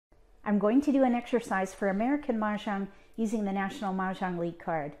I'm going to do an exercise for American Mahjong using the National Mahjong League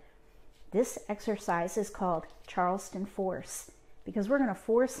card. This exercise is called Charleston Force because we're going to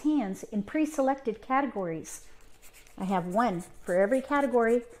force hands in pre-selected categories. I have one for every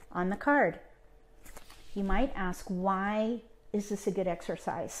category on the card. You might ask, why is this a good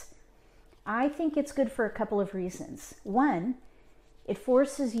exercise? I think it's good for a couple of reasons. One, it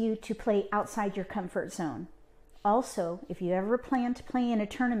forces you to play outside your comfort zone. Also, if you ever plan to play in a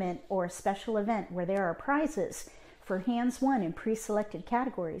tournament or a special event where there are prizes for hands won in pre-selected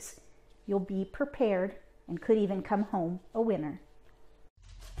categories, you'll be prepared and could even come home a winner.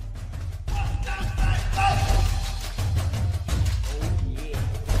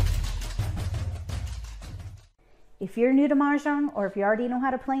 If you're new to Mahjong, or if you already know how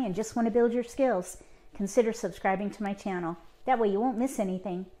to play and just want to build your skills, consider subscribing to my channel. That way you won't miss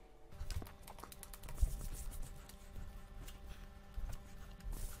anything.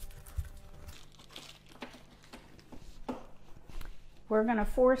 We're going to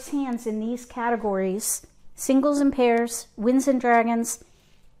force hands in these categories: singles and pairs, wins and dragons,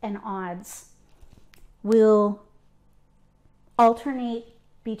 and odds. We'll alternate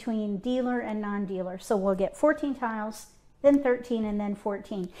between dealer and non-dealer. So we'll get 14 tiles, then 13, and then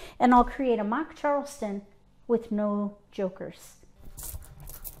 14. And I'll create a mock Charleston with no jokers.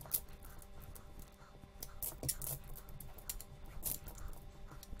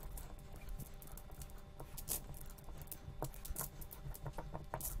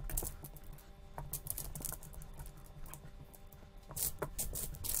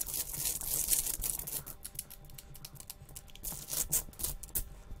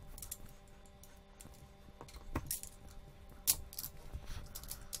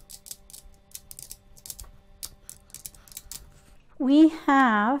 We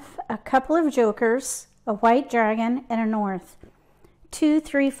have a couple of jokers, a white dragon, and a north. 2,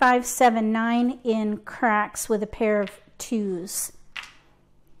 3, 5, 7, 9 in cracks with a pair of 2s.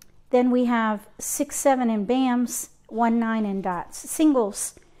 Then we have 6, 7 in bams, 1, 9 in dots.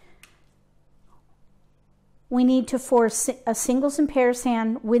 Singles. We need to force a singles and pairs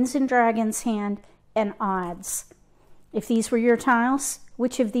hand, wins and dragons hand, and odds. If these were your tiles,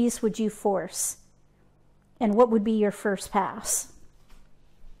 which of these would you force? And what would be your first pass?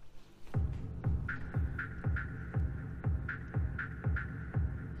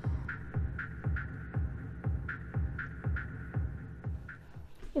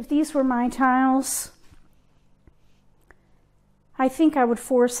 If these were my tiles, I think I would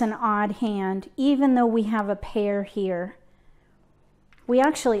force an odd hand, even though we have a pair here. We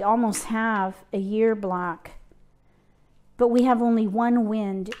actually almost have a year block, but we have only one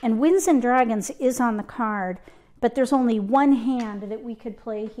wind. And Winds and Dragons is on the card, but there's only one hand that we could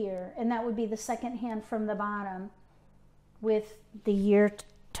play here, and that would be the second hand from the bottom with the year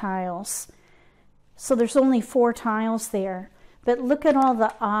tiles. So there's only 4 tiles there. But look at all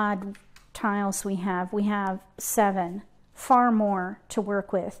the odd tiles we have. We have 7, far more to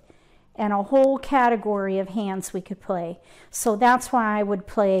work with, and a whole category of hands we could play. So that's why I would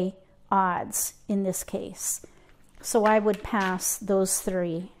play odds in this case. So I would pass those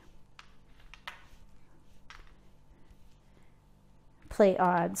 3. Play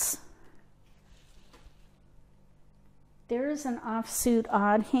odds. There is an offsuit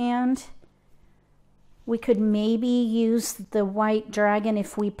odd hand. We could maybe use the white dragon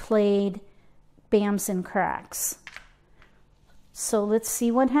if we played bams and cracks. So let's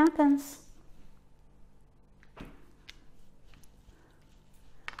see what happens.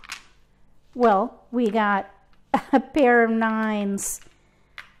 Well, we got a pair of 9s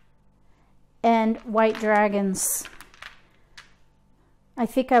and white dragons. I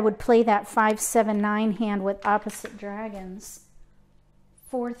think I would play that 5, 7, 9 hand with opposite dragons.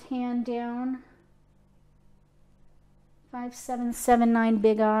 4th hand down. 5, 7, 7, 9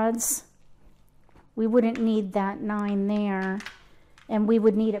 big odds. We wouldn't need that 9 there. And we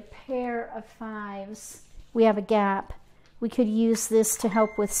would need a pair of 5s. We have a gap. We could use this to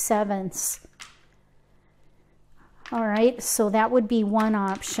help with 7s. All right, so that would be one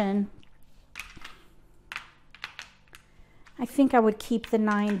option. I think I would keep the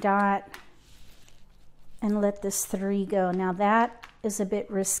 9 dot and let this 3 go. Now that is a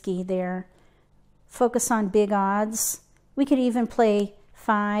bit risky there. Focus on big odds. We could even play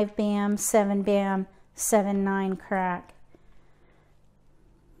 5 bam, 7 bam, 7, 9 crack.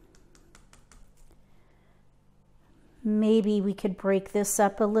 Maybe we could break this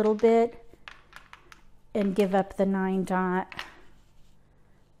up a little bit and give up the 9 dot.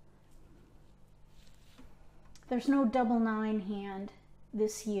 There's no double 9 hand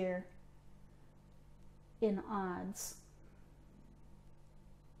this year in odds.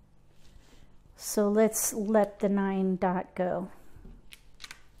 So let's let the 9 dot go.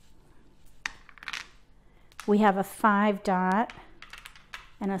 We have a 5 dot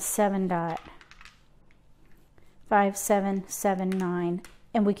and a 7 dot. 5, 7, 7, 9.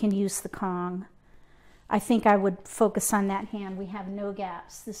 And we can use the Kong. I think I would focus on that hand. We have no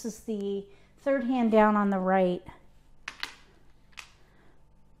gaps. This is the third hand down on the right.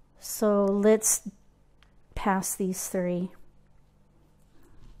 So let's pass these 3.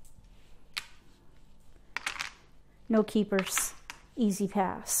 No keepers, easy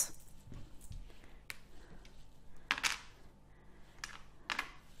pass.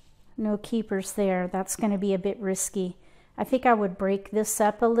 No keepers there. That's going to be a bit risky. I think I would break this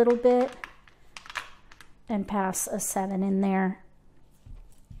up a little bit and pass a 7 in there.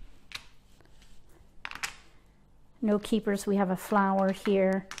 No keepers. We have a flower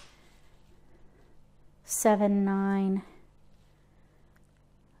here. 7, 9.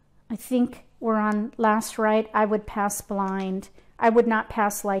 I think we're on last right. I would pass blind. I would not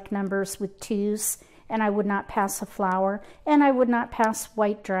pass like numbers with 2s, and I would not pass a flower, and I would not pass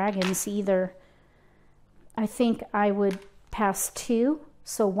white dragons either. I think I would pass 2,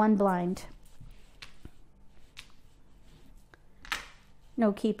 so 1 blind.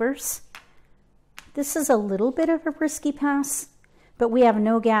 No keepers. This is a little bit of a risky pass, but we have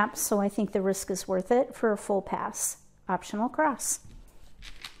no gaps, so I think the risk is worth it for a full pass. Optional cross.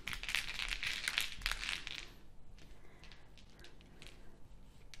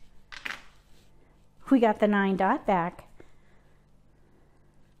 We got the 9 dot back.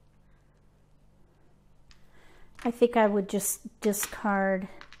 I think I would just discard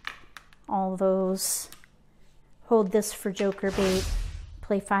all those. Hold this for joker bait.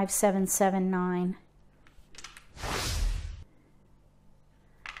 Play 5, 7, 7, 9.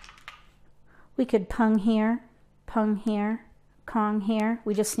 We could pung here, Kong here.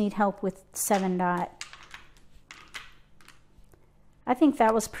 We just need help with 7 dot. I think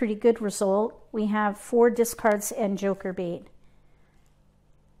that was pretty good result. We have 4 discards and joker bait.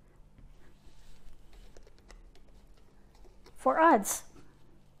 For odds.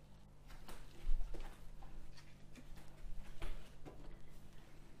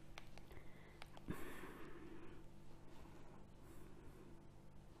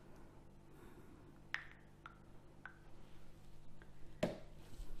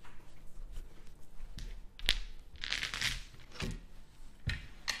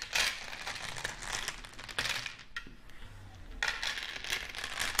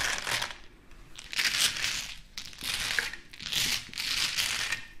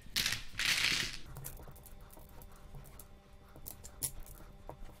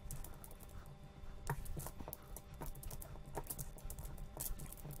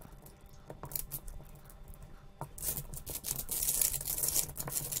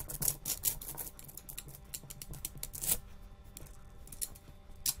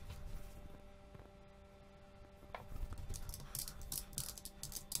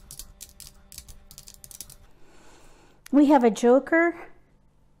 We have a joker,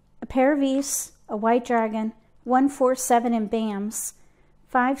 a pair of E's, a white dragon, 1, 4, 7 in bams,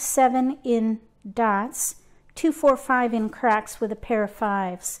 5, 7 in dots, 2, 4, 5 in cracks with a pair of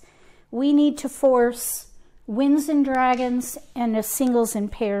 5s. We need to force winds and dragons and a singles and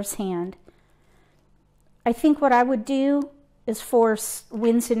pairs hand. I think what I would do is force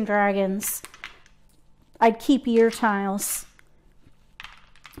winds and dragons. I'd keep ear tiles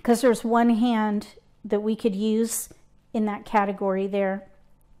because there's one hand that we could use in that category there.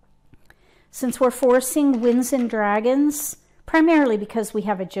 Since we're forcing winds and dragons, primarily because we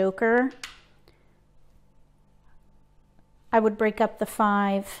have a joker, I would break up the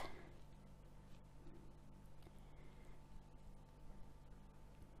 5.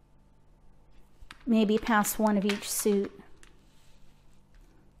 Maybe pass 1 of each suit.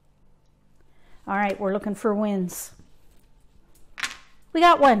 All right, we're looking for winds. We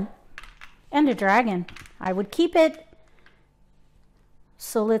got 1 and a dragon. I would keep it.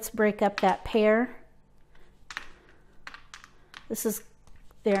 So let's break up that pair. This is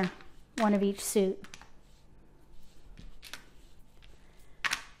there, 1 of each suit.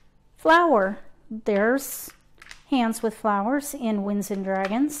 Flower. There's hands with flowers in winds and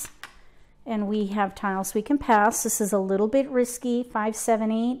dragons. And we have tiles we can pass. This is a little bit risky, 5,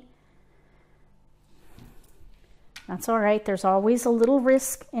 7, 8. That's all right. There's always a little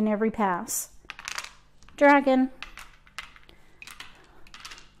risk in every pass. Dragon.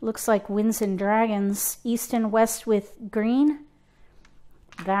 Looks like winds and dragons, east and west with green.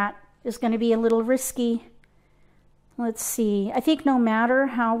 That is going to be a little risky. Let's see. I think no matter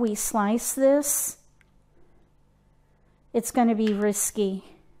how we slice this, it's going to be risky.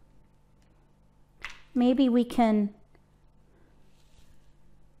 maybe we can,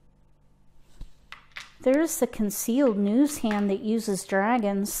 there's the concealed news hand that uses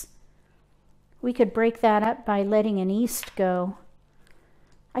dragons. We could break that up by letting an east go.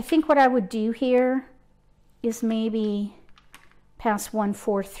 I think what I would do here is maybe pass 1,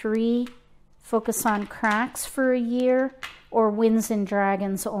 4, 3, focus on cracks for a year, or winds and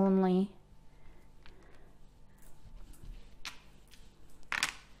dragons only.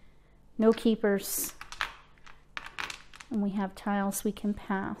 No keepers. And we have tiles we can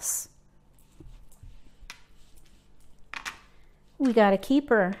pass. We got a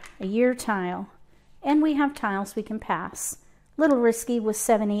keeper, a year tile, and we have tiles we can pass. Little risky with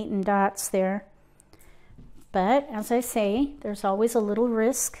 7, 8 and dots there. But as I say, there's always a little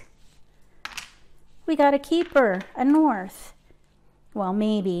risk. We got a keeper, a north. Well,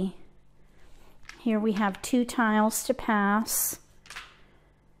 maybe. Here we have 2 tiles to pass.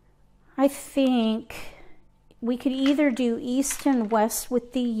 I think we could either do east and west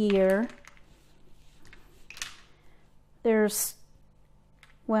with the year. There's,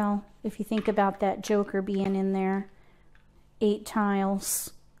 well, if you think about that joker being in there, 8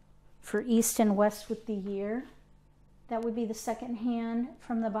 tiles for east and west with the year. That would be the second hand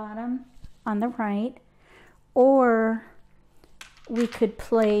from the bottom on the right. Or we could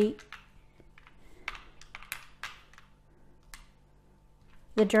play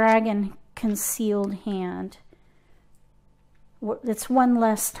the dragon concealed hand. It's 1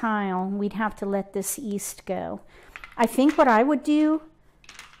 less tile. We'd have to let this east go. I think what I would do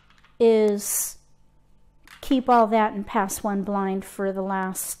is keep all that and pass 1 blind for the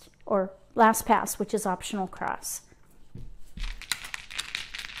last pass, which is optional cross.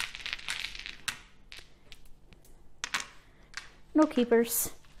 No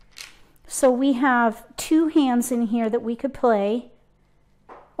keepers. So we have 2 hands in here that we could play,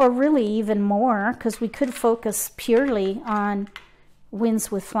 or really even more, because we could focus purely on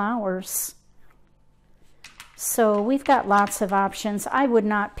winds with flowers. So we've got lots of options. I would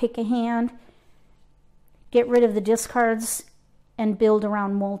not pick a hand, get rid of the discards, and build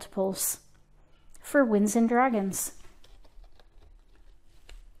around multiples for winds and dragons.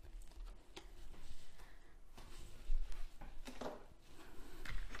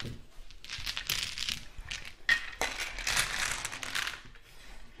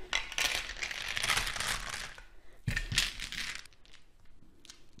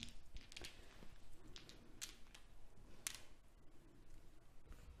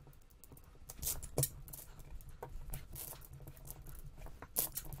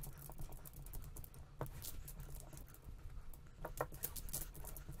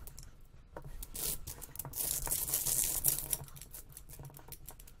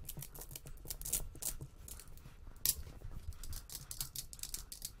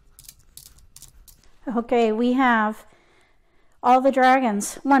 Okay, we have all the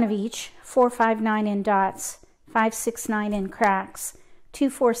dragons, 1 of each, 4, 5, 9 in dots, 5, 6, 9 in cracks, 2,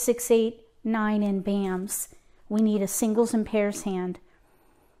 4, 6, 8, 9 in bams. We need a singles and pairs hand.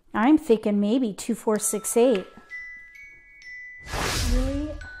 I'm thinking maybe 2, 4, 6, 8.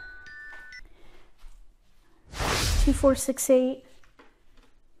 Really? 2, 4, 6, 8.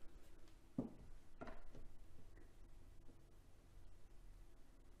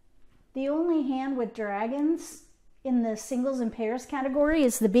 The only hand with dragons in the singles and pairs category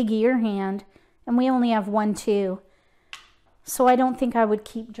is the big ear hand, and we only have 1, 2. So I don't think I would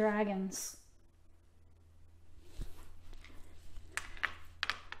keep dragons.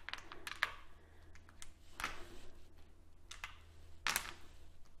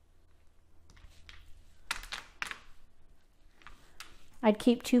 I'd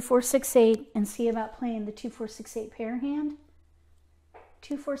keep 2, 4, 6, 8 and see about playing the 2, 4, 6, 8 pair hand.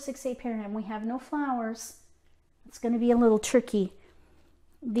 2, 4, 6, 8 pair hand. We have no flowers. It's going to be a little tricky.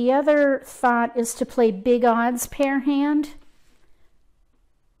 The other thought is to play big odds pair hand.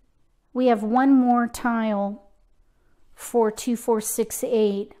 We have 1 more tile for 2, 4, 6,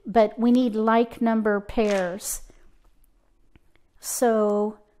 8, but we need like number pairs.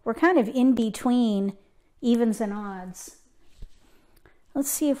 So we're kind of in between evens and odds.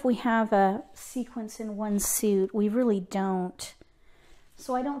 Let's see if we have a sequence in 1 suit. We really don't.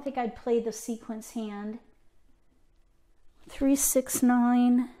 So I don't think I'd play the sequence hand. 3, 6,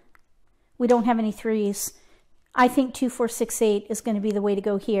 9. We don't have any 3s. I think 2, 4, 6, 8 is going to be the way to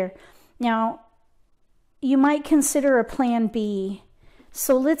go here. Now, you might consider a plan B.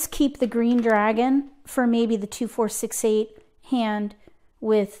 So let's keep the green dragon for maybe the 2, 4, 6, 8 hand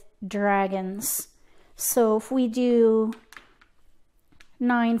with dragons. So if we do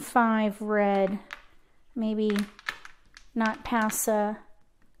 9, 5 red, maybe not pass a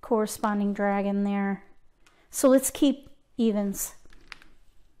corresponding dragon there. So let's keep evens.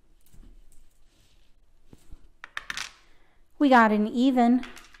 We got an even.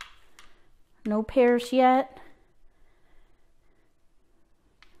 No pairs yet.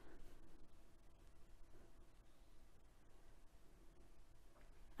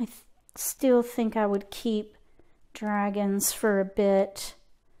 I still think I would keep dragons for a bit.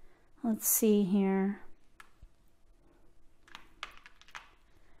 Let's see here.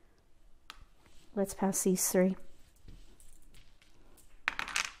 Let's pass these three.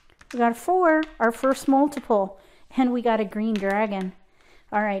 We got a 4, our first multiple, and we got a green dragon.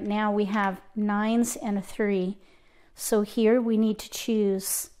 All right, now we have 9s and a 3. So here we need to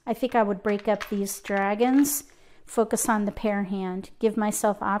choose. I think I would break up these dragons, focus on the pair hand, give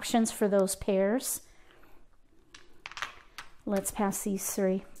myself options for those pairs. Let's pass these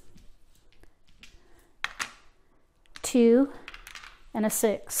 3. 2 and a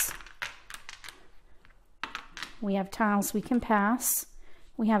 6. We have tiles we can pass.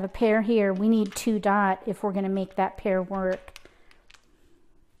 We have a pair here. We need 2 dot if we're going to make that pair work.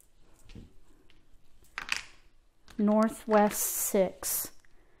 Northwest 6.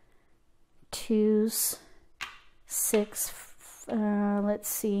 2s, 6. Let's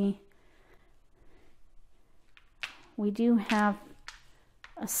see. We do have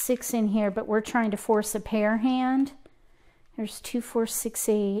a 6 in here, but we're trying to force a pair hand. There's 2, 4, 6,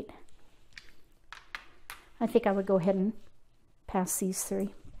 8. I think I would go ahead and pass these 3.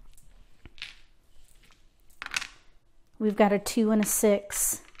 We've got a 2 and a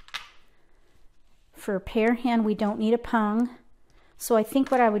 6. For a pair hand, we don't need a pung. So I think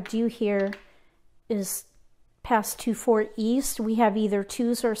what I would do here is pass 2, 4 east. We have either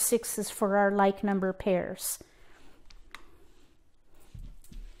 2s or 6s for our like number pairs.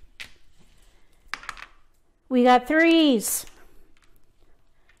 We got 3s.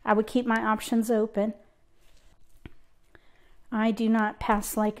 I would keep my options open. I do not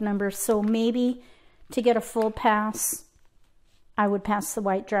pass like numbers, so maybe to get a full pass, I would pass the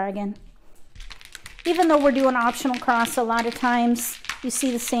white dragon. Even though we're doing optional cross, a lot of times you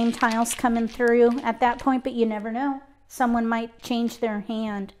see the same tiles coming through at that point, but you never know. Someone might change their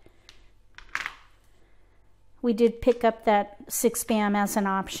hand. We did pick up that 6 bam as an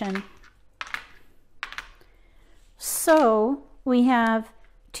option. So we have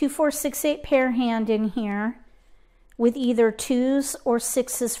 2, 4, 6, 8 pair hand in here with either 2s or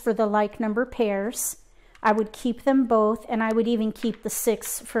 6s for the like number pairs. I would keep them both, and I would even keep the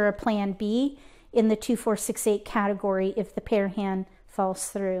 6 for a plan B in the 2, 4, 6, 8 category if the pair hand falls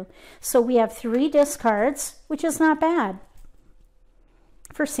through. So we have 3 discards, which is not bad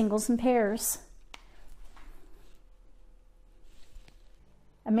for singles and pairs.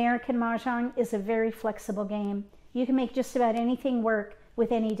 American Mahjong is a very flexible game. You can make just about anything work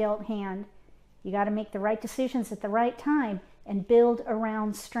with any dealt hand. You got to make the right decisions at the right time and build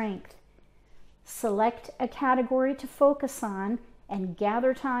around strength. Select a category to focus on and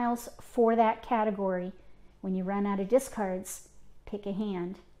gather tiles for that category. When you run out of discards, pick a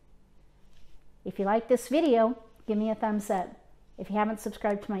hand. If you like this video, give me a thumbs up. If you haven't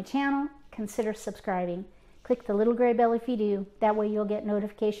subscribed to my channel, consider subscribing. Click the little gray bell if you do. That way you'll get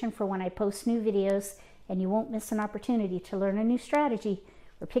notification for when I post new videos, and you won't miss an opportunity to learn a new strategy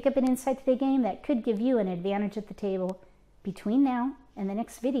or pick up an insight to the game that could give you an advantage at the table. Between now and the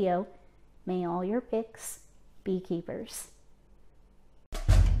next video, may all your picks be keepers.